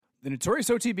The Notorious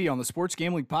OTB on the Sports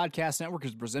Gambling Podcast Network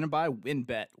is presented by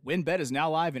WynnBET. WynnBET is now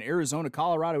live in Arizona,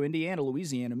 Colorado, Indiana,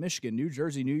 Louisiana, Michigan, New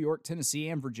Jersey, New York, Tennessee,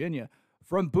 and Virginia.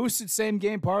 From boosted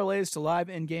same-game parlays to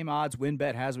live in-game odds,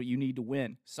 WynnBET has what you need to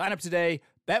win. Sign up today,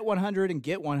 bet 100 and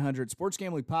get 100.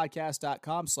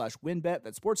 SportsGamblingPodcast.com/WynnBET.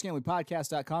 That's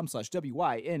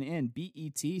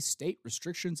SportsGamblingPodcast.com/WYNNBET. State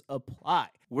restrictions apply.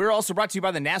 We're also brought to you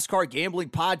by the NASCAR Gambling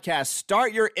Podcast.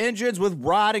 Start your engines with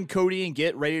Rod and Cody and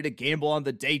get ready to gamble on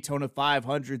the Daytona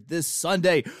 500 this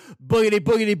Sunday. Boogity,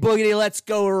 boogity, boogity. Let's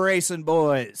go racing,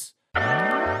 boys.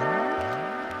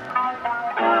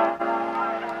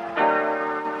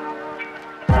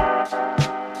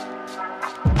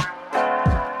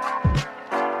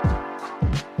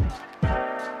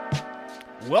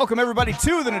 Welcome, everybody,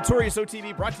 to the Notorious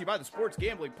OTB, brought to you by the Sports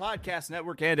Gambling Podcast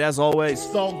Network. And as always,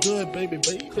 it's all good, baby.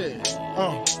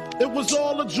 It was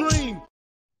all a dream.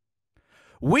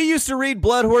 We used to read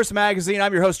Blood Horse Magazine.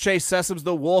 I'm your host, Chase Sessoms,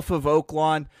 the Wolf of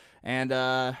Oaklawn. And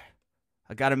I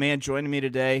got a man joining me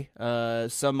today.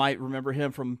 Some might remember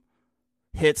him from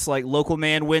hits like Local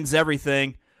Man Wins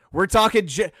Everything. We're talking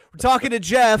to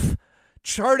Jeff.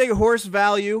 Charting horse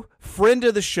value, friend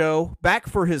of the show, back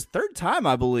for his third time,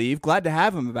 I believe. Glad to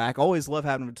have him back. Always love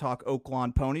having him talk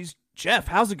Oaklawn ponies. Jeff,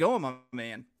 how's it going, my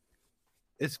man?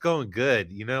 It's going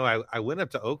good. You know, I went up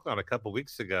to Oaklawn a couple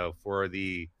weeks ago for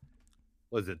the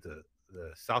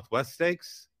Southwest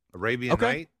Stakes, Arabian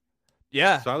Night.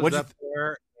 Yeah. So I was up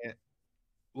there.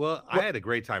 I had a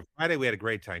great time. Friday, we had a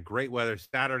great time. Great weather.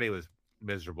 Saturday was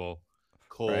miserable,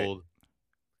 cold.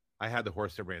 Right. I had the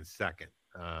horse that ran second.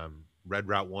 Red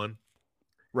Route 1.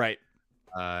 Right.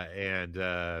 And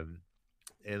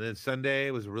then Sunday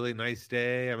was a really nice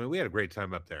day. I mean, we had a great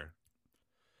time up there.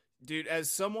 Dude, as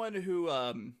someone who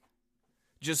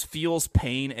just feels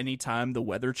pain anytime the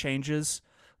weather changes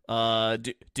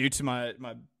due to my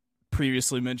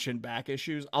previously mentioned back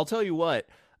issues, I'll tell you what,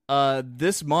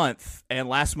 this month and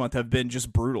last month have been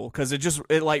just brutal because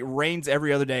it like rains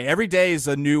every other day. Every day is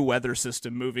a new weather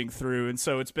system moving through, and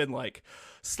so it's been like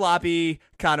sloppy,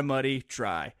 kind of muddy,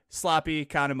 dry. Sloppy,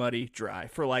 kind of muddy, dry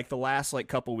for like the last like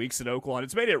couple weeks at Oaklawn.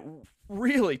 It's made it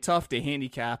really tough to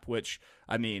handicap, which,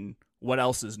 I mean, what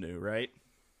else is new, right?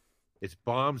 It's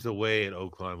bombs away at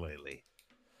Oaklawn lately.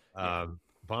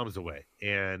 Bombs away.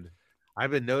 And I've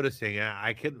been noticing,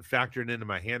 I couldn't factor it into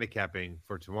my handicapping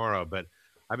for tomorrow, but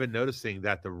I've been noticing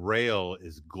that the rail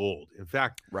is gold. In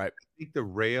fact, right. I think the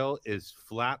rail is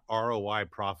flat ROI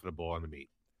profitable on the meet.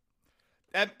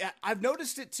 I've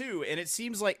noticed it too, and it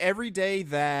seems like every day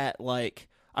that like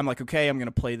I'm like, okay, I'm gonna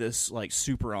play this like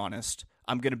super honest.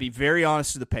 I'm gonna be very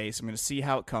honest to the pace. I'm gonna see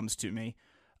how it comes to me.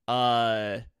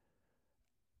 That's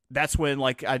when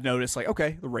like I notice like,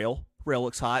 okay, the rail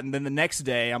looks hot, and then the next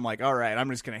day I'm like, all right, I'm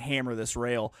just gonna hammer this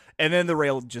rail, and then the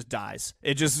rail just dies.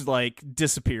 It just like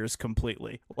disappears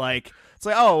completely. Like it's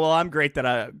like, oh well, I'm great that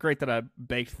I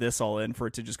baked this all in for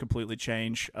it to just completely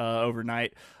change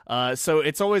overnight. So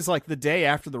it's always like the day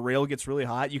after the rail gets really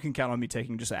hot, you can count on me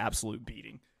taking just an absolute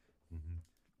beating. Mm-hmm.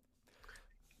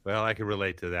 Well, I can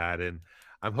relate to that, and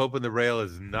I'm hoping the rail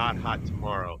is not hot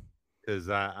tomorrow because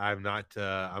I'm not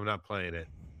playing it.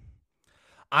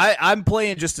 I'm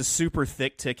playing just a super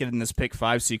thick ticket in this pick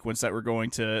 5 sequence that we're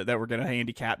going to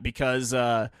handicap because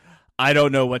I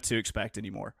don't know what to expect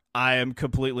anymore. I am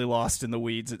completely lost in the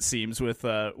weeds, it seems, with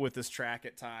this track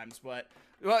at times. But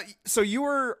so you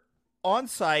were on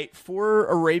site for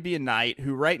Arabian Night,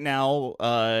 who right now,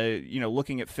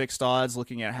 looking at fixed odds,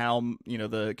 looking at how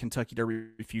the Kentucky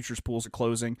Derby futures pools are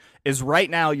closing, is right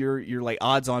now you're like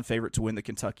odds on favorite to win the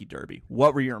Kentucky Derby.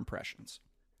 What were your impressions?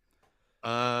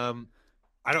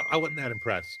 I wasn't that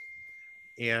impressed.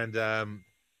 And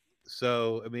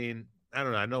so, I mean, I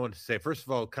don't know. I know what to say. First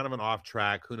of all, kind of an off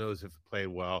track. Who knows if it played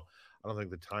well. I don't think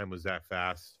the time was that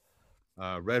fast.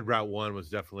 Red Route 1 was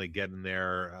definitely getting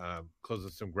there,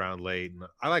 closing some ground late. And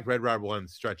I like Red Route 1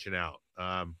 stretching out.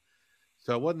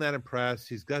 So I wasn't that impressed.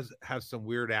 He does have some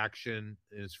weird action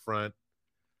in his front.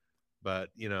 But,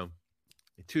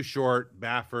 too short.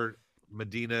 Baffert,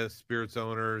 Medina, Spirits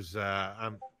owners.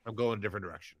 I'm going a different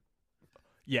direction.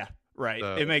 Yeah,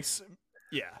 right. So,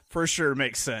 for sure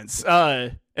makes sense.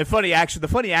 And the funny action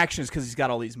is because he's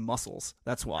got all these muscles.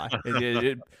 That's why.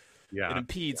 It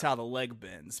impedes how the leg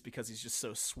bends because he's just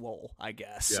so swole, I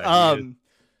guess. Yeah,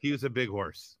 he was a big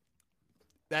horse.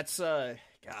 That's God.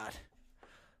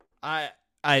 I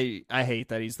hate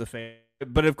that he's the favorite.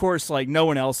 But of course, like no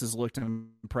one else has looked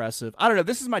impressive. I don't know.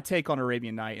 This is my take on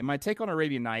Arabian Night, and my take on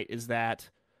Arabian Night is that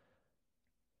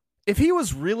If he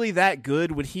was really that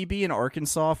good, would he be in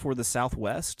Arkansas for the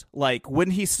Southwest? Like,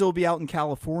 wouldn't he still be out in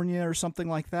California or something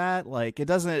like that? Like,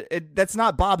 that's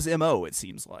not Bob's MO, it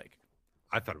seems like.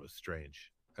 I thought it was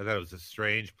strange. I thought it was a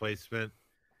strange placement.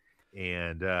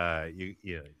 And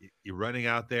you're running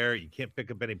out there. You can't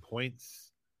pick up any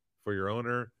points for your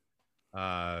owner.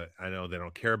 I know they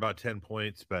don't care about 10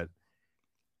 points, but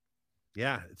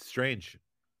yeah, it's strange.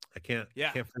 I can't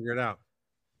figure it out.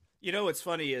 You know what's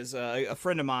funny is a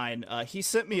friend of mine. He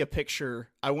sent me a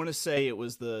picture. I want to say it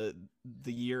was the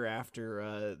year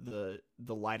after the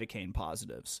lidocaine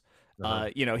positives.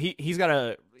 He's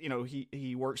got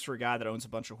he works for a guy that owns a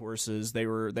bunch of horses. They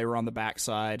were on the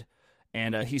backside,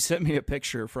 and he sent me a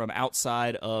picture from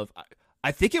outside of.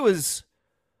 I think it was.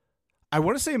 I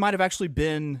want to say it might have actually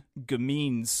been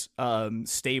Gamin's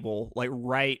stable, like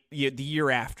the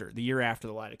year after the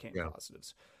lidocaine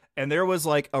positives, and there was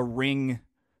like a ring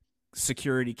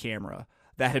security camera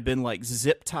that had been like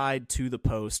zip tied to the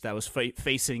post that was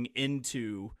facing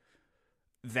into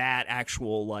that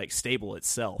actual like stable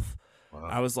itself. Wow.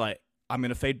 I was like, I'm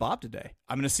gonna fade Bob today.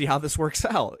 I'm gonna see how this works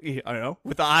out. I don't know,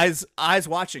 with the eyes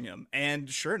watching him, and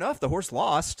sure enough, the horse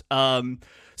lost.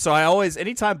 So I always,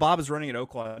 anytime Bob is running at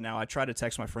Oaklawn now, I try to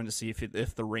text my friend to see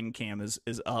if the ring cam is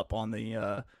up on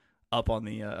the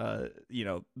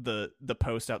the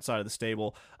post outside of the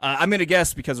stable. I'm gonna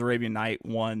guess because Arabian Night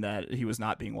won that he was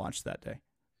not being watched that day.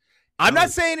 I'm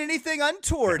not saying anything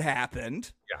untoward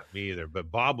happened. Yeah, me either. But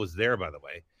Bob was there, by the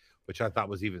way, which I thought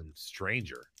was even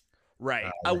stranger. Right.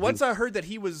 Once I heard that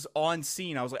he was on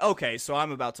scene, I was like, okay, so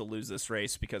I'm about to lose this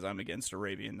race because I'm against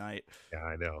Arabian Night. Yeah,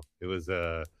 I know. It was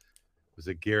a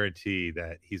guarantee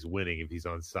that he's winning if he's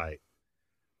on site.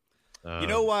 You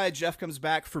know why Jeff comes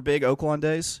back for big Oaklawn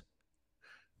days?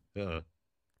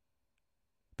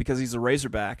 Because he's a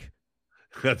Razorback.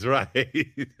 That's right.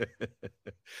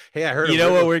 Hey, I heard. You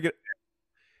know what we're gonna.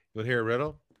 You want to hear a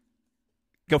riddle?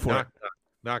 Go for it.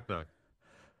 Knock.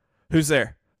 Who's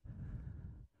there?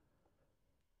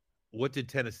 What did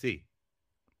Tennessee?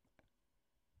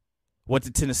 What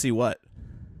did Tennessee what?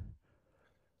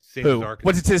 Who?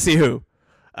 What did Tennessee who?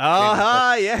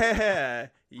 Yeah.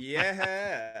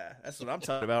 That's what I'm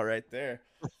talking about right there.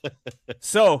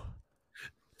 So,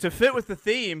 to fit with the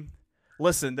theme,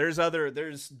 listen,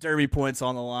 there's derby points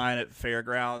on the line at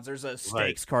Fairgrounds. There's a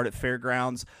stakes card at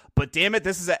Fairgrounds. But damn it,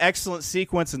 this is an excellent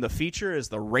sequence, and the feature is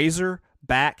the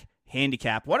Razorback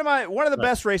Handicap. One of the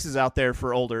best races out there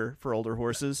for older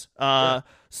horses.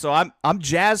 So I'm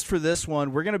jazzed for this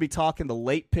one. We're going to be talking the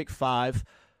late pick 5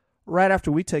 right after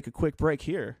we take a quick break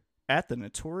here at the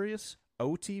Notorious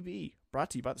OTB,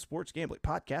 brought to you by the Sports Gambling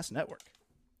Podcast Network.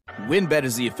 WynnBET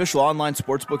is the official online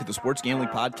sportsbook of the Sports Gambling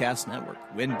Podcast Network.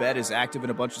 WynnBET is active in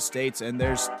a bunch of states, and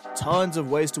there's tons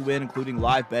of ways to win, including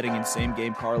live betting and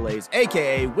same-game parlays,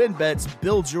 a.k.a. WynnBET's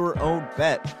Build Your Own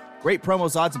Bet. Great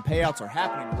promos, odds, and payouts are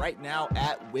happening right now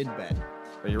at WynnBET.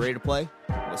 Are you ready to play?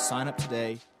 Well, sign up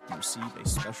today and receive a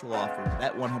special offer.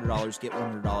 Bet $100, get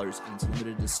 $100, and it's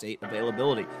limited to state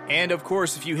availability. And, of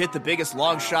course, if you hit the biggest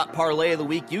long shot parlay of the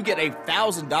week, you get a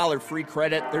 $1,000 free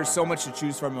credit. There's so much to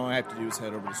choose from. All you have to do is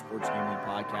head over to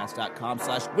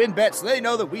sportsgamblingpodcast.com/WynnBET so they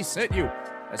know that we sent you.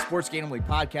 That's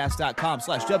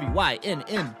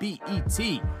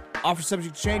sportsgamblingpodcast.com/WYNNBET. Offer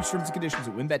subject to change, terms and conditions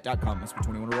at wynnbet.com. Must be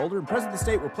 21 or older and present in the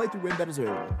state where playthrough WynnBET is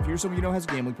available. If you're someone you know has a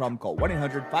gambling problem, call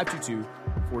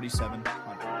 1-800-522-4700.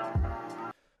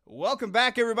 Welcome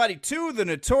back, everybody, to the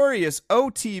Notorious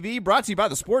OTB, brought to you by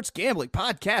the Sports Gambling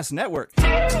Podcast Network.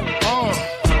 Come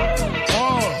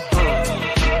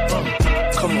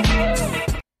on.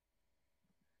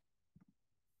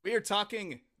 We are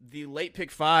talking the late pick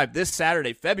 5 this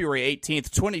Saturday, February 18th,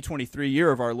 2023,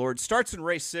 year of our Lord. Starts in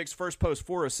race 6, first post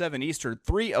 4:07 Eastern,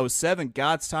 3:07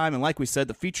 God's time. And like we said,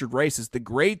 the featured race is the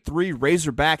Grade 3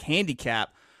 Razorback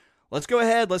Handicap. Let's go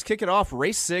ahead. Let's kick it off.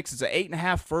 Race 6 is an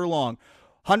 8.5 furlong,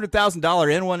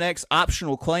 $100,000 N1X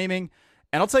optional claiming.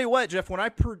 And I'll tell you what, Jeff, when I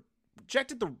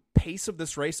projected the pace of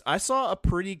this race, I saw a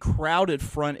pretty crowded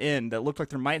front end that looked like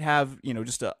there might have,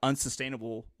 just an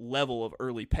unsustainable level of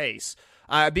early pace.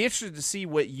 I'd be interested to see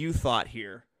what you thought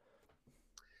here.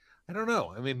 I don't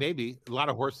know. I mean, maybe a lot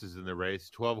of horses in the race,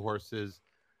 12 horses.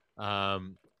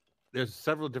 There's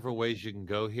several different ways you can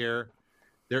go here.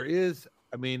 There is,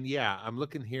 I'm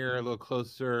looking here a little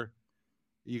closer.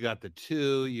 You got the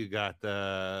 2, you got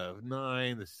the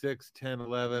 9, the 6, 10,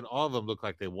 11. All of them look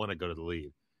like they want to go to the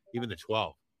lead, even the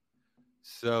 12.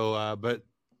 So, but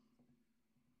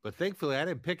thankfully I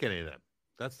didn't pick any of them.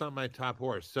 That's not my top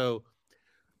horse. So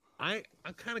I'm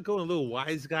kind of going a little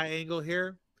wise guy angle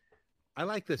here. I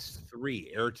like this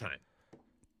 3 airtime.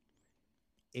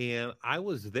 And I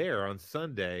was there on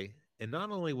Sunday And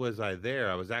not only was I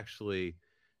there, I was actually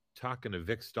talking to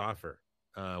Vic Stoffer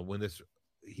I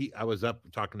was up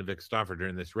talking to Vic Stoffer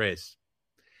during this race.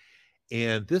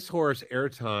 And this horse,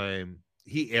 Airtime,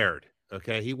 he aired.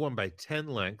 Okay. He won by 10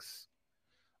 lengths,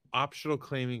 optional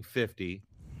claiming 50,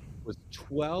 was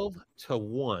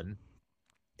 12-1,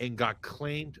 and got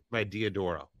claimed by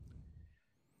Diodoro.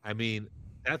 I mean,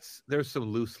 there's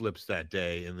some loose lips that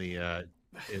day in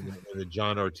the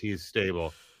John Ortiz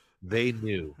stable. They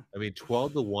knew. I mean,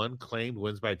 12-1 claimed,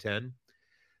 wins by 10.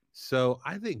 So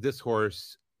I think this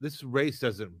race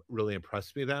doesn't really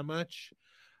impress me that much.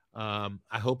 I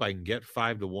hope I can get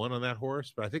 5-1 on that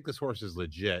horse, but I think this horse is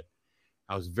legit.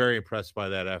 I was very impressed by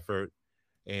that effort,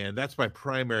 and that's my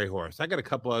primary horse. I got a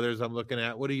couple others I'm looking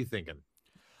at. What are you thinking?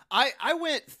 I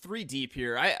went 3 deep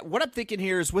here. What I'm thinking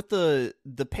here is with the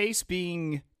pace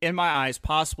being, in my eyes,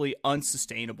 possibly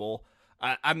unsustainable.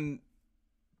 I'm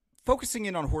focusing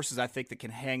in on horses I think that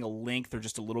can hang a length or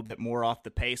just a little bit more off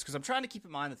the pace, because I'm trying to keep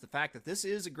in mind that the fact that this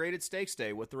is a graded stakes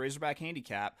day with the Razorback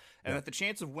Handicap, and that the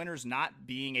chance of winners not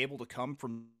being able to come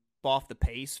from off the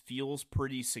pace feels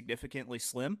pretty significantly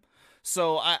slim.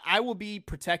 So I will be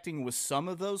protecting with some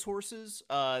of those horses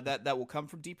that will come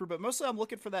from deeper, but mostly I'm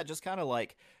looking for that just kind of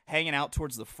like hanging out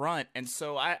towards the front. And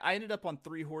so I ended up on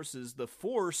 3 horses. The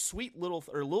 4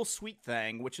 Little Sweet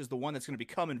Thing, which is the one that's going to be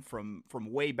coming from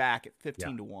way back at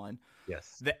 15-1.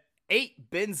 Yes. The 8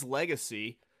 Ben's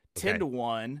Legacy,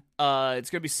 10-1.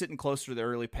 It's going to be sitting closer to the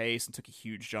early pace and took a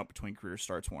huge jump between career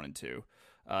starts 1 and 2.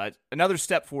 Another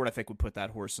step forward, I think, would put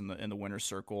that horse in the winner's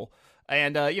circle.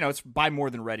 And, it's by more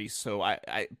than ready, so I'm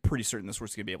pretty certain this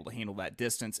horse is going to be able to handle that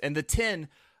distance. And the 10,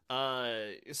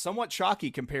 somewhat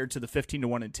chalky compared to the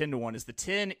 15-1 and 10-1, is the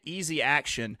 10 Easy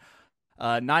Action,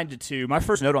 9-2. My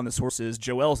first note on this horse is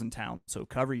Joel's in town, so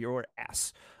cover your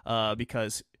ass,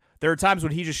 because there are times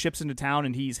when he just ships into town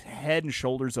and he's head and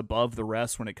shoulders above the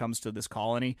rest when it comes to this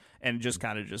colony, and just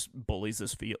kind of just bullies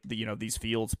these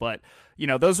fields. But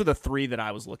those are the 3 that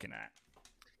I was looking at.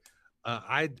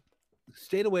 I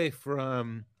stayed away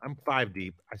from. I'm 5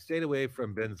 deep. I stayed away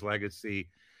from Ben's Legacy.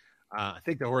 I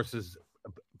think the horse is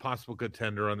a possible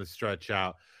contender on the stretch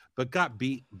out, but got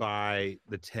beat by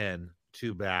the 10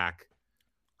 2 back.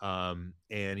 And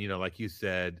like you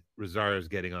said, Rosario's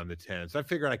getting on the 10. So I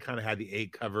figured I kind of had the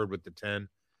 8 covered with the 10.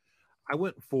 I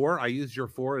went 4. I used your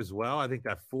 4 as well. I think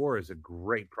that 4 is a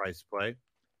great price play.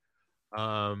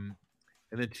 And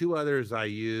then 2 others I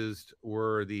used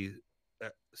were the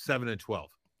 7 and 12.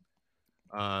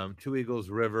 2 Eagles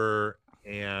River,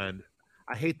 and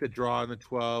I hate the draw in the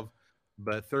 12,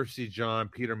 but Thirsty John,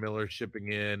 Peter Miller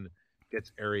shipping in,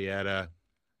 gets Arietta,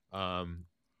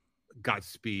 got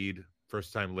speed.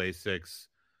 First time Lasix,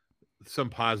 some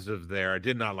positive there. I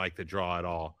did not like the draw at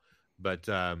all, but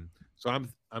so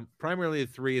I'm primarily a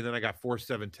 3, and then I got 4,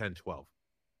 7, 10, 12.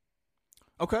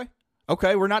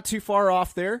 Okay, we're not too far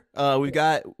off there.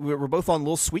 We're both on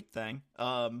Little Sweet Thing,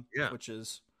 which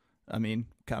is,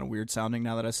 kind of weird sounding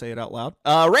now that I say it out loud.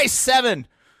 Race 7,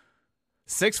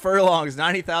 6 furlongs,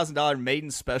 $90,000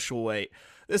 maiden special weight.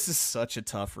 This is such a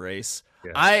tough race.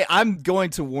 Yeah. I'm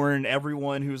going to warn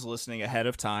everyone who's listening ahead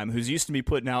of time, who's used to be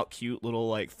putting out cute little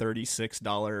like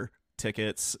 $36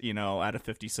 tickets, at a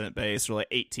 50-cent base, or like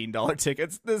 $18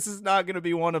 tickets. This is not going to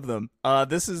be one of them.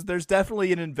 There's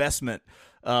definitely an investment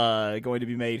going to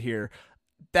be made here.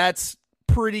 That's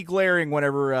pretty glaring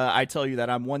whenever I tell you that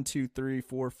I'm 1, 2, 3,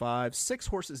 4, 5, 6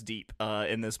 horses deep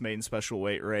in this maiden special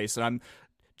weight race, and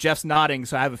Jeff's nodding,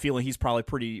 so I have a feeling he's probably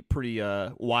pretty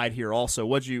wide here also.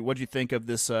 What'd you think of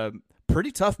this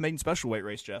pretty tough maiden special weight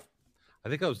race, Jeff? I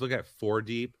think I was looking at 4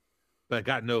 deep, but I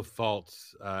got no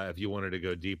faults if you wanted to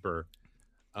go deeper.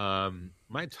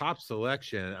 My top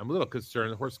selection, I'm a little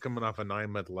concerned. The horse coming off a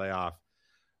 9-month layoff,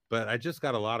 but I just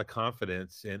got a lot of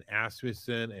confidence in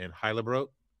Asmussen and Heilebroek,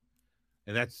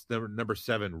 and that's the number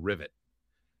 7 Rivet.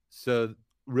 So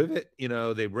Rivet,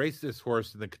 they raced this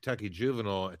horse in the Kentucky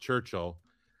Juvenile at Churchill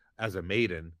as a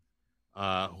maiden.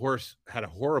 Horse had a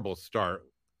horrible start,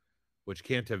 which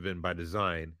can't have been by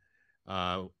design.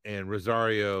 And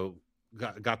Rosario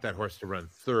got that horse to run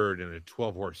 3rd in a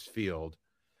 12-horse field.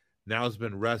 Now has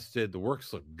been rested. The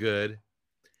works look good.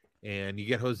 And you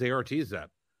get Jose Ortiz up.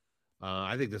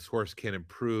 I think this horse can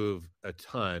improve a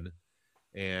ton.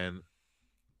 And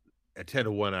at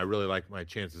 10-1, I really like my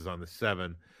chances on the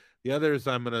 7. The others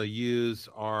I'm going to use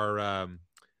are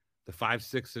the 5,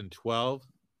 6, and 12.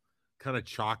 Kind of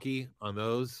chalky on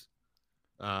those.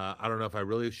 I don't know if I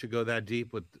really should go that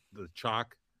deep with the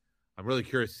chalk. I'm really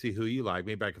curious to see who you like.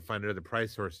 Maybe I can find another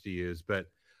price horse to use, but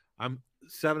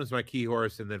 7 is my key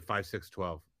horse, and then 5, 6,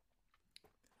 12.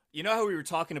 You know how we were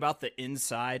talking about the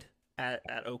inside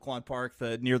at Oaklawn Park,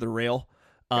 near the rail.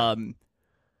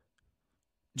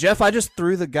 Jeff, I just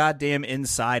threw the goddamn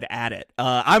inside at it.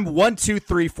 I'm 1, 2,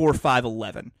 3, 4, 5,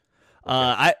 11.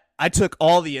 I took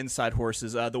all the inside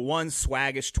horses. The one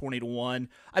Swaggish 20-1.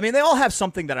 I mean, they all have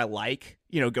something that I like,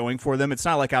 going for them. It's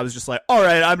not like I was just like, all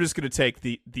right, I'm just going to take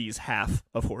these half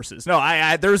of horses. No,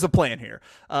 there's a plan here.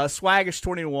 Swaggish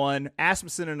 20-1.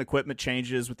 Asmussen and equipment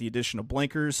changes with the addition of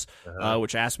blinkers,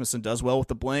 which Asmussen does well with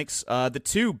the blinks. The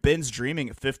 2 Ben's Dreaming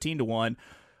at 15-1.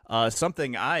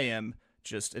 Something I am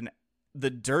just the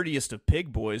dirtiest of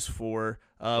pig boys for,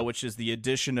 which is the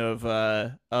addition of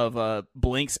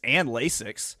blinks and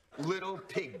Lasix. Little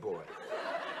pig boy.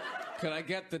 Can I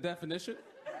get the definition?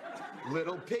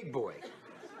 Little pig boy.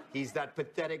 He's that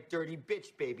pathetic, dirty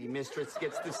bitch baby mistress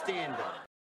gets to stand up.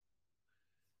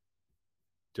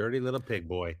 Dirty little pig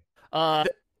boy.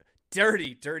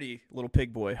 Dirty little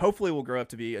pig boy. Hopefully we'll grow up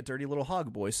to be a dirty little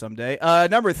hog boy someday.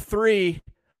 Number 3,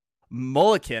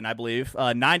 Mulligan, I believe.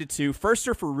 9-2.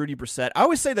 Firster for Rudy Brissett. I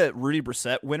always say that Rudy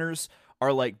Brissett winners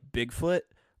are like Bigfoot.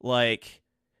 Like,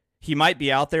 he might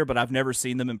be out there, but I've never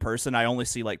seen them in person. I only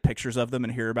see like pictures of them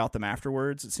and hear about them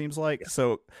afterwards, it seems like.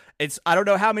 So I don't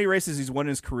know how many races he's won in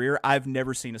his career. I've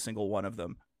never seen a single one of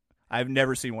them. I've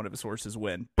never seen one of his horses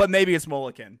win, but maybe it's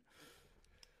Mulligan.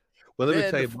 Well, let me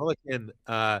tell you, Mulligan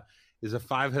is a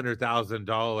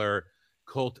 $500,000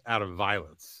 colt out of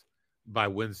Violence by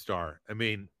Windstar. I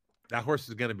mean, that horse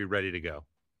is going to be ready to go.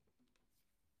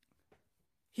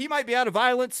 He might be out of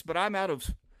Violence, but I'm out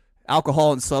of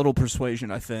alcohol and subtle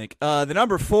persuasion, I think. The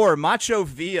number 4, Macho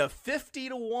Villa,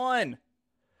 50-1.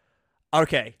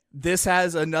 Okay, this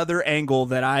has another angle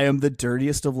that I am the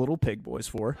dirtiest of little pig boys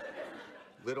for.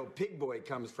 Little pig boy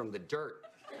comes from the dirt.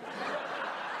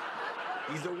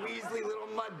 He's a weaselly little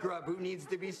mud grub who needs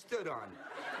to be stood on.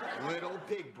 Little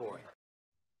pig boy.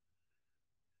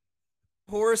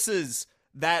 Horses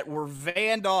that were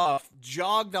vanned off,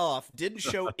 jogged off, didn't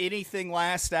show anything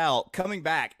last out, coming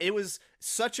back. It was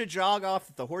such a jog off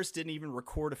that the horse didn't even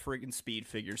record a friggin' speed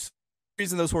figure. For some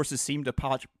reason those horses seem to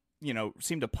pop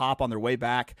on their way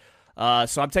back.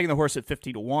 So I'm taking the horse at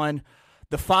 50-1.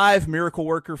 The 5, Miracle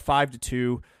Worker,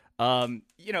 5-2.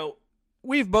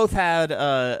 We've both had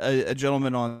a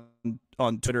gentleman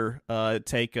on Twitter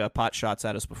take pot shots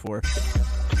at us before.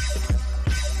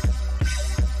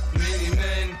 Many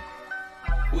men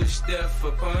wish death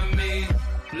upon me,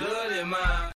 blood in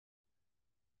my...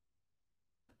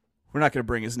 We're not going to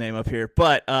bring his name up here,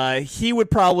 but he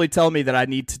would probably tell me that I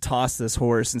need to toss this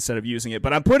horse instead of using it.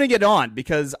 But I'm putting it on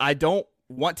because I don't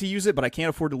want to use it, but I can't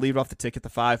afford to leave it off the ticket. The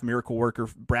 5, Miracle Worker,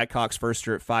 Brad Cox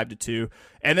Firster at 5-2.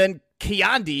 And then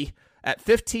Kiandi at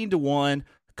 15-1.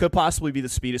 Could possibly be the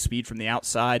speed of speed from the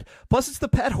outside. Plus, it's the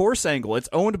pet horse angle. It's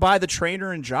owned by the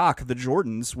trainer and jock, the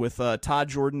Jordans, with Todd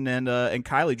Jordan and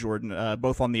Kylie Jordan,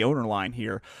 both on the owner line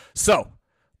here. So,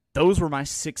 those were my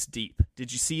 6 deep.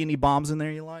 Did you see any bombs in there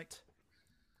you liked?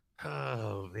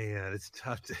 Oh, man, it's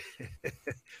tough.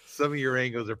 Some of your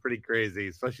angles are pretty crazy,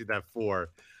 especially that 4.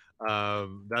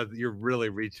 You're really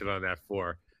reaching on that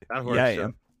 4. That horse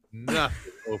showed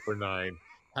nothing over 9.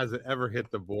 Hasn't ever hit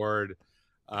the board.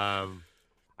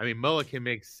 I mean, Mulligan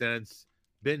makes sense.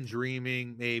 Been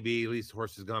Dreaming, maybe. At least the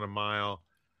horse has gone a mile.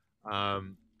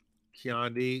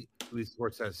 Kiandi, at least the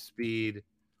horse has speed.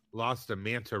 Lost to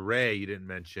Manta Ray, you didn't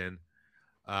mention.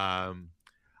 I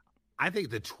think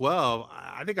the 12,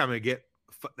 I think I'm going to get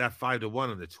that 5-1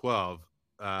 on the 12.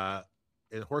 And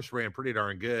the horse ran pretty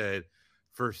darn good.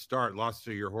 First start, lost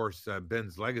to your horse,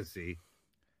 Ben's Legacy.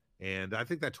 And I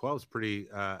think that 12 is pretty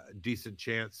decent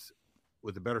chance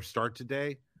with a better start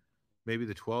today. Maybe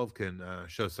the 12 can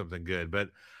show something good, but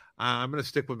I'm going to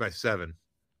stick with my 7.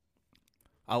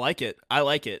 I like it.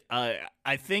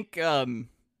 I think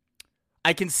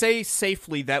I can say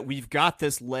safely that we've got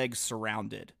this leg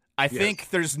surrounded. I think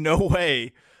there's no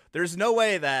way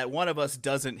that one of us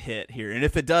doesn't hit here. And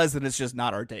if it does, then it's just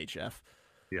not our day, Jeff.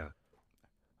 Yeah.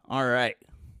 All right.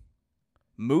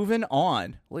 Moving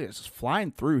on. Look, it's just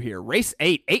flying through here. Race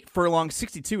 8 furlong,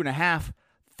 $62,500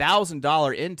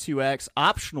 N2X,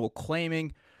 optional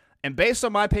claiming. And based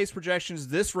on my pace projections,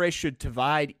 this race should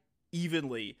divide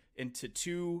evenly into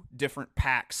 2 different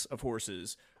packs of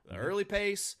horses. The early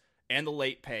pace and the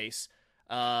late pace,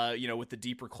 with the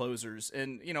deeper closers.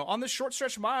 And, on the short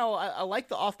stretch mile, I like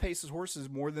the off-paces horses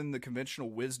more than the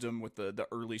conventional wisdom with the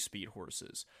early speed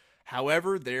horses.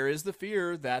 However, there is the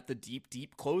fear that the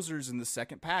deep closers in the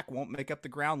second pack won't make up the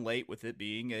ground late with it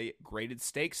being a graded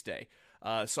stakes day.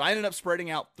 So I ended up spreading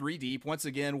out 3 deep. Once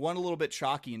again, one a little bit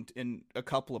chalky in a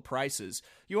couple of prices.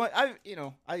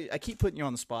 I keep putting you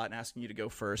on the spot and asking you to go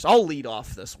first. I'll lead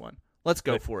off this one. Let's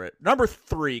go for it. Number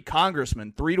 3,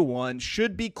 Congressman, 3-1,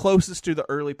 should be closest to the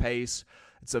early pace.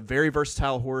 It's a very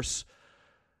versatile horse.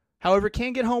 However,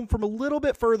 can get home from a little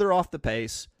bit further off the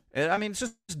pace. I mean, it's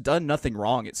just done nothing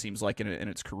wrong, it seems like, in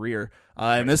its career.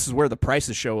 And this is where the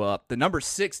prices show up. The number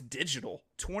 6, Digital,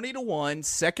 20-1,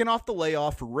 second off the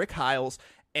layoff for Rick Hiles.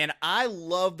 And I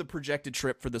love the projected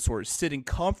trip for this horse, sitting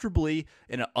comfortably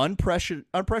in an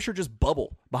unpressured just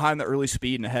bubble behind the early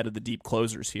speed and ahead of the deep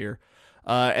closers here.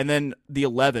 And then the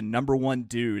 11, number 1,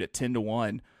 Dude, at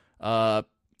 10-1.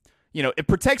 It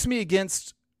protects me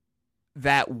against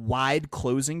that wide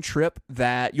closing trip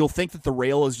that you'll think that the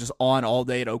rail is just on all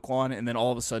day at Oaklawn, and then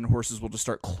all of a sudden horses will just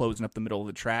start closing up the middle of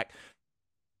the track.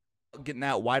 Getting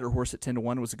that wider horse at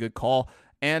 10-1 was a good call.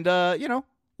 And,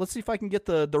 let's see if I can get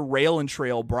the rail and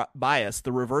trail bias,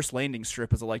 the reverse landing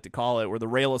strip, as I like to call it, where the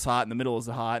rail is hot and the middle is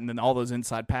hot, and then all those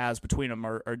inside paths between them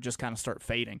are just kind of start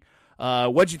fading.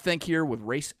 What'd you think here with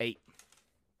race 8?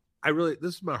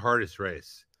 This is my hardest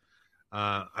race.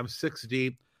 I'm 6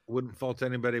 deep. Wouldn't fault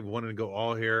anybody wanting to go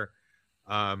all here.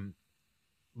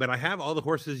 But I have all the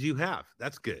horses you have.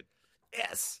 That's good.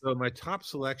 Yes. So my top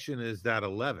selection is that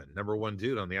 11, number 1,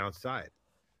 Dude, on the outside.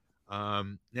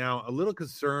 Now, a little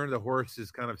concerned, the horse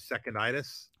is kind of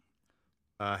seconditis.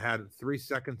 Had 3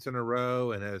 seconds in a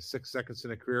row and has 6 seconds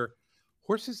in a career.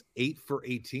 Horse is 8 for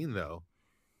 18, though.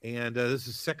 And this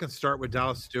is second start with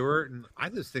Dallas Stewart. And I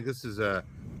just think this is a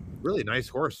really nice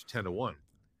horse, 10-1.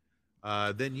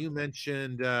 Then you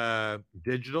mentioned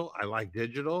Digital. I like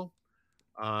Digital.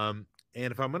 And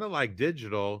if I'm going to like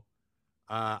Digital,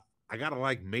 I got to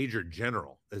like Major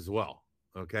General as well.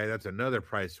 Okay, that's another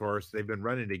price horse. They've been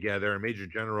running together, and Major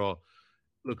General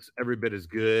looks every bit as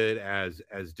good as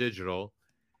Digital.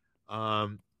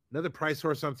 Another price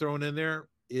horse I'm throwing in there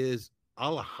is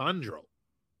Alejandro.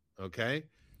 Okay,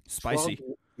 spicy.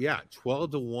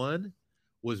 12-1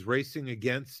 was racing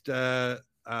against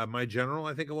My General,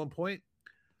 I think, at one point.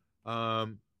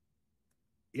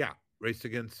 Raced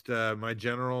against My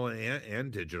General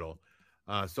and Digital.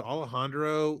 So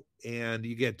Alejandro, and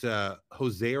you get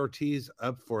Jose Ortiz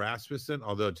up for Asmussen,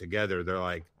 although together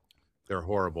they're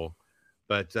horrible.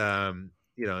 But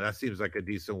that seems like a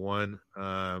decent one.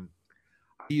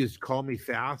 He used Call Me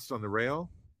Fast on the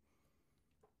rail.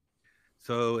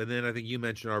 So, and then I think you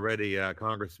mentioned already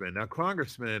Congressman. Now,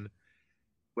 Congressman,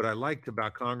 what I liked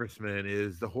about Congressman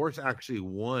is the horse actually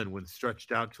won when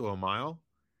stretched out to a mile.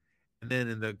 And then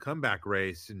in the comeback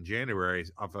race in January,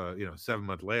 off a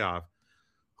 7-month layoff,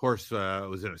 horse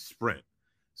was in a sprint.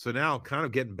 So now kind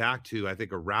of getting back to, I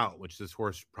think, a route, which this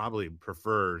horse probably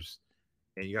prefers.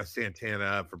 And you got Santana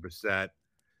up for Brissett.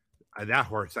 That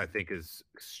horse, I think, is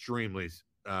extremely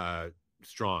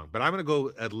strong. But I'm going to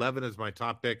go at 11 as my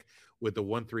top pick with the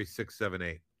 1, 3, 6, 7,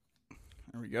 8.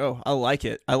 There we go. I like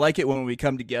it. I like it when we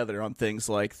come together on things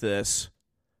like this.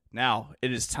 Now,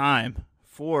 it is time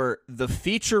for the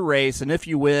feature race. And if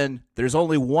you win, there's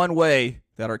only one way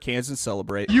that Arkansans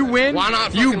celebrate. You win, Why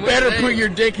not you fucking better win put today? your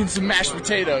dick in some mashed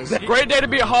potatoes. Great day to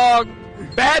be a hog,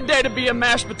 bad day to be a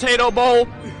mashed potato bowl.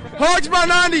 Hogs by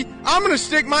 90, I'm going to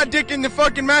stick my dick in the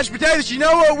fucking mashed potatoes. You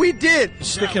know what we did?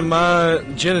 Sticking my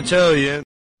genitalia.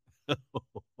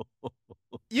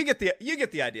 You get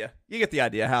the idea. You get the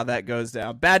idea how that goes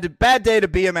down. Bad day to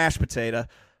be a mashed potato.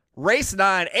 Race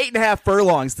 9, 8.5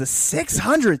 furlongs, the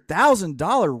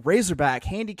 $600,000 Razorback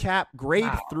Handicap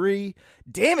Grade 3.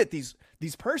 Damn it, these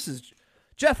purses.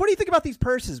 Jeff, what do you think about these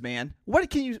purses, man? What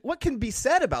can be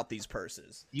said about these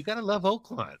purses? You got to love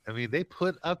Oaklawn. I mean, they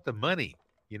put up the money,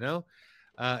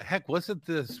 Heck, wasn't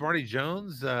the Smarty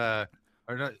Jones,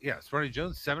 Smarty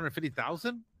Jones,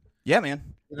 750,000? Yeah, man.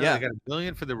 They got $1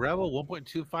 million for the Rebel,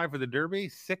 1.25 for the Derby,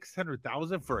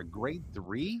 600,000 for a Grade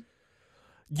 3.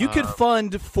 You could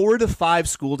fund 4 to 5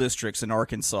 school districts in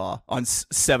Arkansas on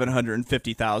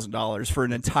 $750,000 for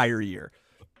an entire year.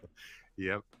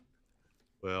 Yep.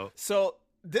 Well, so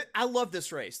I love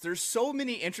this race. There's so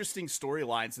many interesting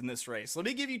storylines in this race. Let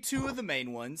me give you 2 of the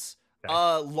main ones.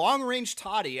 Long Range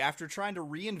Toddy, after trying to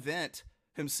reinvent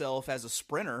himself as a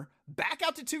sprinter, back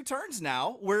out to 2 turns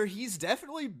now, where he's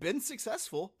definitely been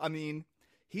successful. I mean,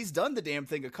 he's done the damn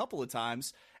thing a couple of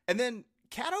times. And then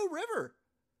Caddo River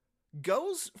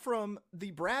goes from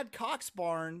the Brad Cox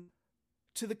barn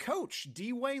to the coach,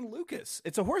 D. Wayne Lucas.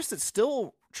 It's a horse that's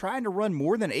still trying to run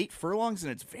more than 8 furlongs,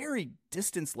 and it's very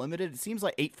distance limited. It seems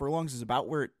like 8 furlongs is about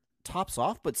where it tops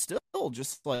off, but still,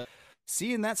 just like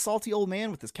seeing that salty old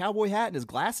man with his cowboy hat and his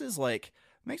glasses, like,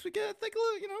 makes me think,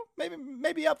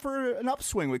 maybe up for an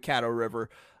upswing with Caddo River.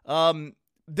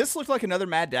 This looked like another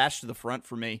mad dash to the front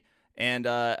for me. And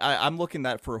I'm looking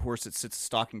for a horse that sits a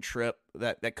stalking trip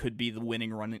that could be the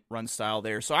winning run style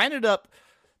there. So I ended up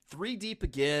 3 deep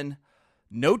again.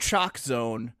 No chalk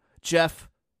zone. Jeff,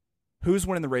 who's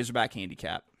winning the Razorback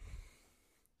Handicap?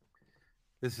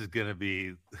 This is going to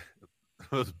be the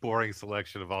most boring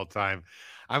selection of all time.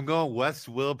 I'm going West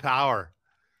Willpower.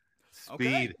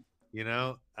 Speed,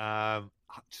 okay.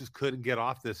 Just couldn't get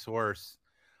off this horse.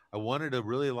 I wanted to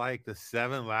really like the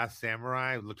 7 Last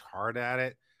Samurai. I looked hard at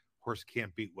it. Horse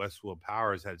can't beat West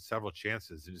Willpower. Has had several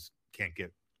chances and just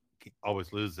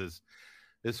always loses.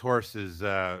 This horse is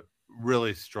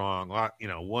really strong.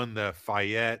 Won the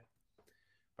Fayette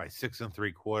by 6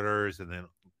 3/4, and then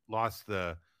lost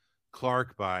the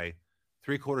Clark by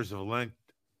 3/4 of a length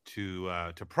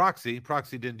to Proxy.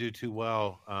 Proxy didn't do too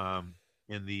well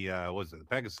in the the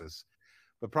Pegasus,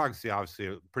 but Proxy obviously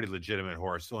a pretty legitimate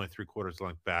horse, only 3/4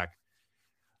 length back.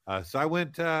 So I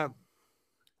went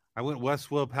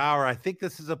West Willpower. I think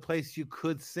this is a place you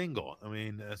could single. I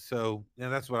mean, that's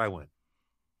what I went.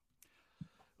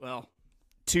 Well,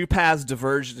 2 paths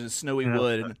diverged in Snowy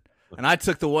Wood, and I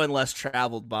took the one less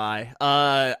traveled by.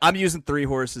 I'm using 3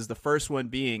 horses. The first one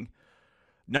being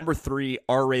number 3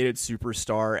 R-rated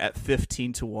Superstar at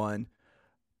 15-1.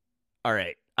 All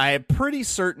right. I am pretty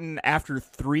certain after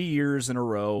 3 years in a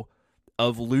row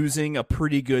of losing a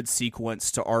pretty good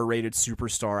sequence to R-rated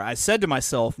Superstar, I said to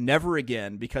myself, never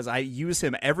again, because I use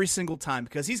him every single time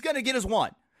because he's going to get his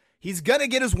one. He's going to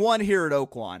get his one here at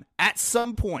Oaklawn at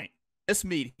some point. This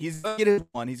meet, he's going to get his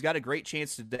one. He's got a great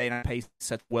chance today, and I pace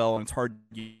set well, and it's hard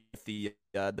to get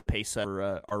the pace set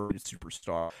for R-rated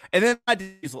Superstar. And then I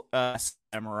did use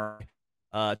Samurai,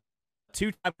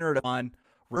 2-time nerd on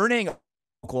running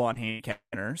Oaklawn handicap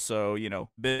winner, so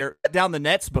been down the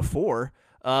nets before.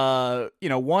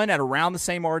 Won at around the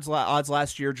same odds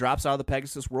last year, drops out of the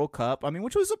Pegasus World Cup. I mean,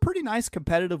 which was a pretty nice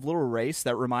competitive little race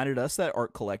that reminded us that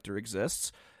Art Collector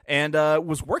exists, and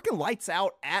was working lights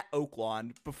out at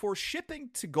Oaklawn before shipping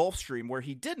to Gulfstream, where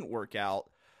he didn't work out,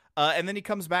 and then he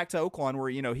comes back to Oaklawn, where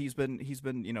he's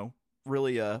been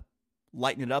really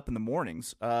lighting it up in the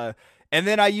mornings. And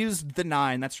then I used the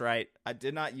 9. That's right, I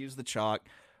did not use the chalk.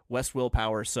 West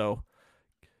Willpower, so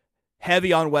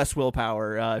heavy on West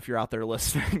Willpower if you're out there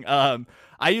listening.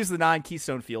 I use the 9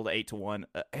 Keystone Field at 8-1.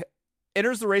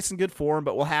 Enters the race in good form,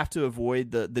 but we'll have to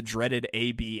avoid the dreaded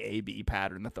AB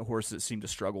pattern that the horses seem to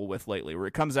struggle with lately, where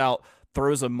it comes out,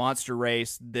 throws a monster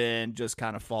race, then just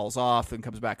kind of falls off, and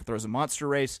comes back and throws a monster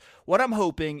race. What I'm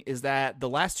hoping is that the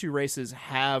last 2 races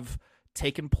have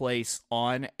taken place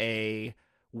on a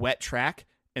wet track,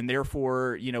 and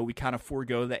therefore, we kind of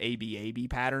forego the AB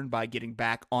pattern by getting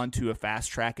back onto a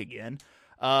fast track again.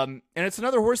 And it's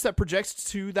another horse that projects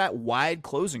to that wide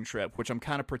closing trip, which I'm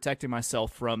kind of protecting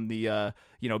myself from the,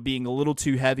 being a little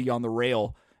too heavy on the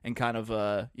rail and kind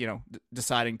of,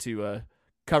 deciding to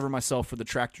cover myself for the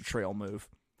tractor trail move.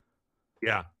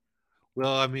 Yeah.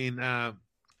 Well, I mean,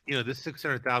 this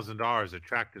 $600,000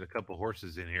 attracted a couple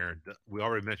horses in here. We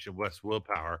already mentioned West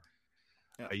Willpower.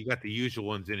 You got the usual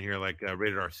ones in here, like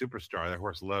Rated R Superstar. That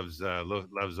horse loves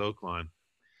Oaklawn.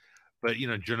 But,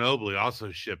 Ginobili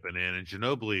also shipping in. And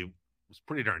Ginobili was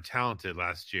pretty darn talented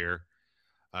last year.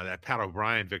 That Pat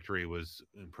O'Brien victory was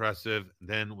impressive.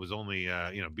 Then was only,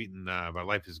 beaten by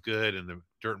Life is Good in the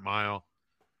Dirt Mile.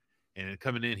 And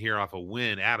coming in here off a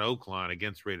win at Oaklawn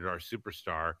against Rated R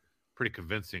Superstar. Pretty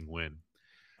convincing win.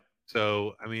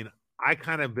 So, I mean, I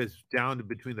kind of was down to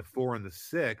between the 4 and the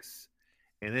 6.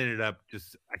 And ended up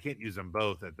I can't use them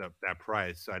both at that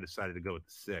price, so I decided to go with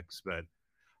the 6. But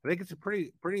I think it's a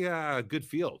pretty good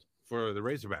field for the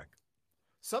Razorback.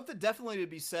 Something definitely to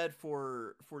be said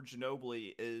for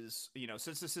Ginobili is,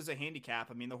 since this is a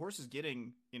handicap, I mean, the horse is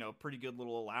getting, pretty good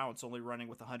little allowance, only running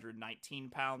with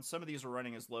 119 pounds. Some of these are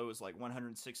running as low as like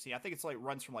 160. I think it's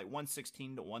runs from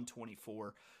 116 to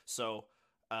 124. So,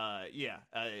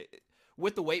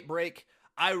 with the weight break,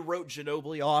 I wrote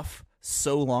Ginobili off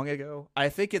so long ago. I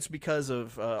think it's because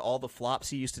of all the flops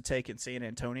he used to take in San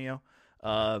Antonio,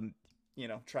 trying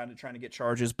to get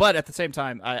charges. But at the same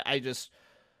time, I just,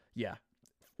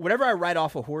 whenever I write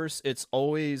off a horse, it's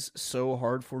always so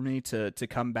hard for me to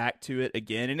come back to it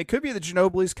again. And it could be that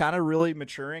Ginobili's kind of really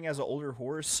maturing as an older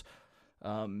horse.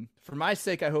 For my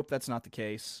sake, I hope that's not the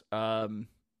case. But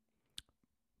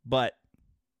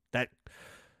that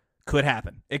could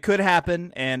happen. It could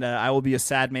happen, and I will be a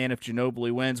sad man if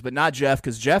Ginobili wins, but not Jeff,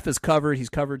 because Jeff is covered. He's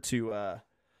covered to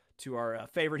our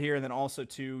favorite here, and then also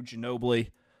to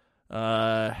Ginobili.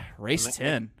 Race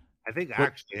 10. I think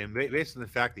actually, and based on the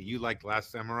fact that you liked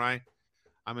Last Samurai,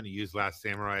 I'm going to use Last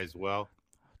Samurai as well.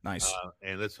 Nice.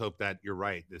 And let's hope that you're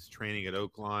right. This training at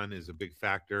Oaklawn is a big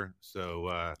factor. So,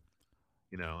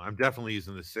 I'm definitely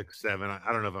using the 6-7.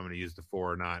 I don't know if I'm going to use the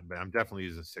 4 or not, but I'm definitely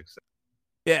using 6-7.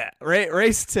 Yeah,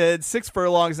 race 10, 6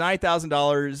 furlongs,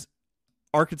 $9,000.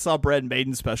 Arkansas bred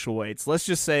maiden special weights. Let's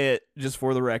just say it, just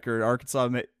for the record, Arkansas,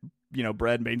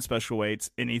 bred maiden special weights.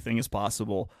 Anything is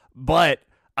possible, but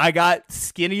I got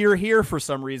skinnier here for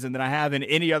some reason than I have in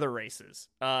any other races.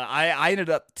 I ended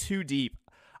up too deep.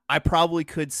 I probably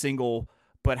could single,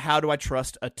 but how do I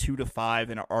trust a 2 to 5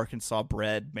 in an Arkansas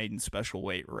bred maiden special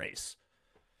weight race?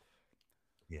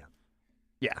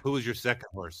 Yeah. Who was your second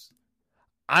horse?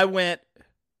 I went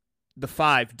the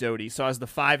 5 Doty, so I was the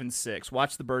 5 and 6.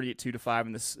 Watch the birdie at 2 to 5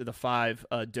 and the 5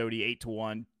 Doty 8 to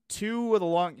 1. 2 of the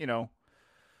long,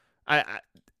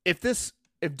 if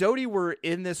Doty were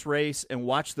in this race and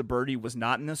Watch the Birdie was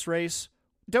not in this race,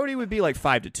 Doty would be like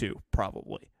 5 to 2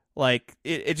 probably. Like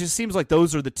it just seems like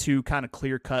those are the two kind of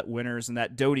clear cut winners, and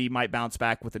that Doty might bounce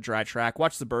back with a dry track.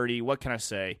 Watch the Birdie. What can I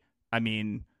say? I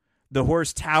mean, the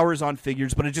horse towers on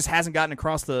figures, but it just hasn't gotten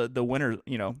across the winner,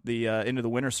 into the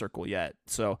winner circle yet.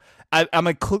 So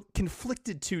I'm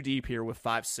conflicted too deep here with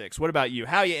 5-6. What about you?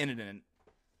 How you ended in?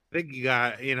 I think you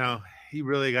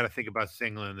really got to think about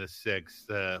singling this 6.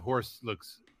 The horse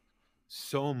looks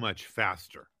so much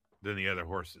faster than the other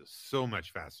horses, so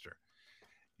much faster.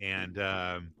 And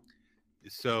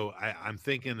so I'm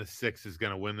thinking the 6 is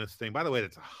going to win this thing. By the way,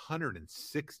 that's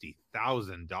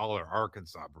 $160,000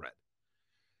 Arkansas bred.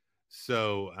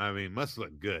 So, I mean, must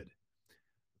look good.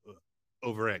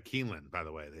 Over at Keeneland, by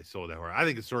the way, they sold that horse. I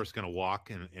think this horse is going to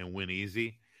walk and win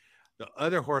easy. The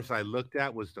other horse I looked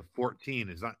at was the 14.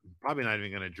 Is probably not even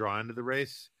going to draw into the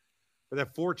race. But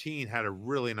that 14 had a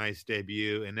really nice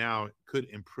debut and now could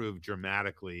improve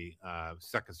dramatically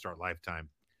second start lifetime.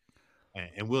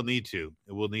 And we'll need to.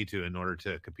 We'll need to in order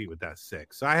to compete with that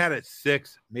 6. So I had it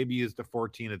 6, maybe use the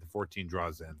 14 if the 14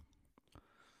 draws in.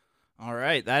 All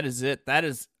right, that is it. That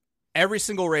is every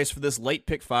single race for this late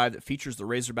pick 5 that features the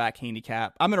Razorback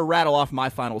Handicap. I'm going to rattle off my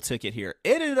final ticket here.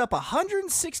 It ended up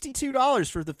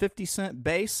 $162 for the 50-cent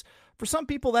base. For some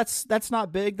people, that's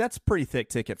not big. That's a pretty thick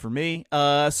ticket for me.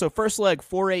 So first leg,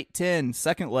 4, 8, 10.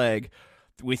 Second leg,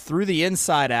 we threw the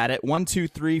inside at it. 1, 2,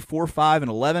 3, 4, 5,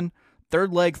 and 11.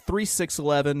 Third leg, 3, 6,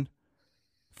 11.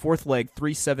 Fourth leg,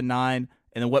 3, 7, 9.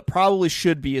 And then what probably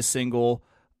should be a single,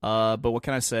 but what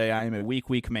can I say? I am a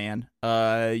weak man.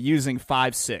 Using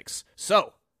 5, 6.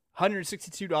 So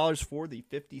 $162 for the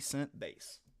 50-cent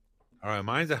base. All right,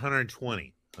 mine's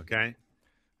 120. Okay,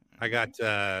 I got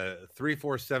 3,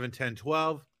 4, 7, 10,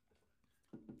 12,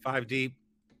 5 deep,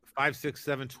 5, 6,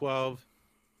 7, 12,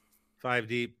 5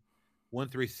 deep, 1,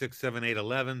 3, 6, 7, 8,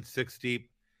 11, 6 deep.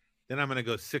 Then I'm going to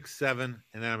go 6, 7,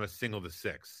 and then I'm going to single the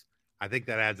 6. I think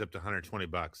that adds up to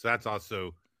 $120. So that's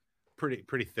also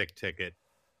pretty thick ticket.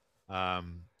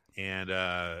 And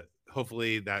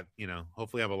hopefully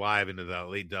hopefully I'm alive into the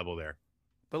late double there.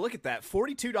 But look at that,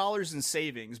 $42 in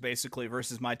savings basically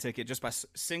versus my ticket just by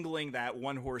singling that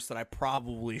one horse that I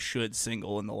probably should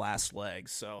single in the last leg.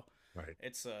 So right.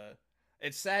 It's a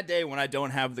sad day when I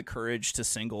don't have the courage to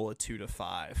single a 2 to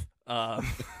 5.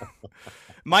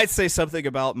 Might say something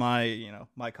about my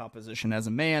composition as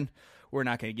a man. We're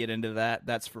not going to get into that.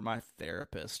 That's for my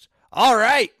therapist. All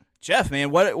right. Jeff,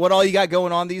 man, what all you got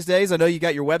going on these days? I know you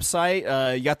got your website.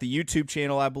 You got the YouTube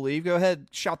channel, I believe. Go ahead,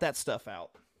 shout that stuff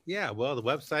out. Yeah, well, the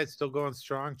website's still going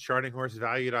strong,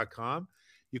 chartinghorsevalue.com.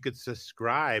 You could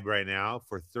subscribe right now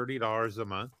for $30 a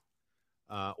month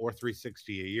or $360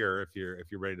 a year if you're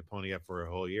ready to pony up for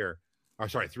a whole year. Or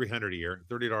sorry, $300 a year,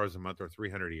 $30 a month or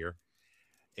 $300 a year.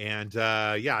 And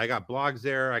I got blogs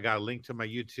there. I got a link to my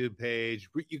YouTube page.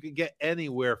 You can get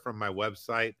anywhere from my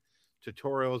website.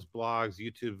 Tutorials, blogs,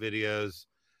 YouTube videos.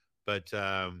 But,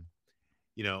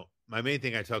 my main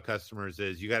thing I tell customers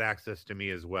is you got access to me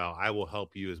as well. I will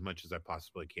help you as much as I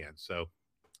possibly can. So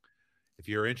if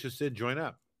you're interested, join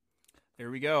up.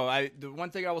 There we go. The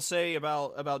one thing I will say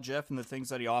about Jeff and the things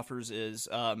that he offers is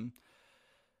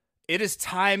it is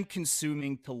time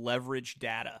consuming to leverage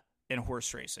data in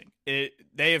horse racing.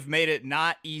 They have made it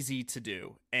not easy to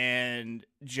do. And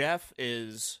Jeff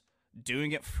is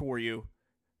doing it for you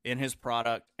in his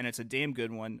product, and it's a damn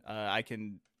good one. I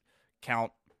can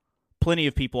count plenty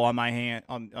of people on my hand,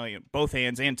 on both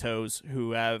hands and toes,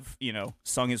 who have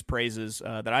sung his praises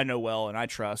that I know well and I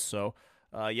trust. So,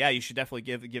 you should definitely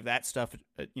give that stuff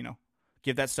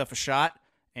give that stuff a shot.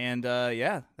 And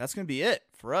that's gonna be it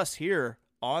for us here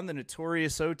on the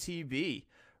Notorious OTB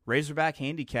Razorback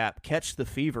Handicap. Catch the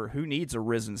fever. Who needs a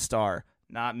risen star?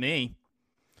 Not me.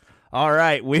 All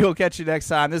right, we will catch you next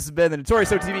time. This has been the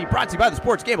Notorious OTB, brought to you by the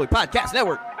Sports Gambling Podcast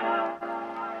Network.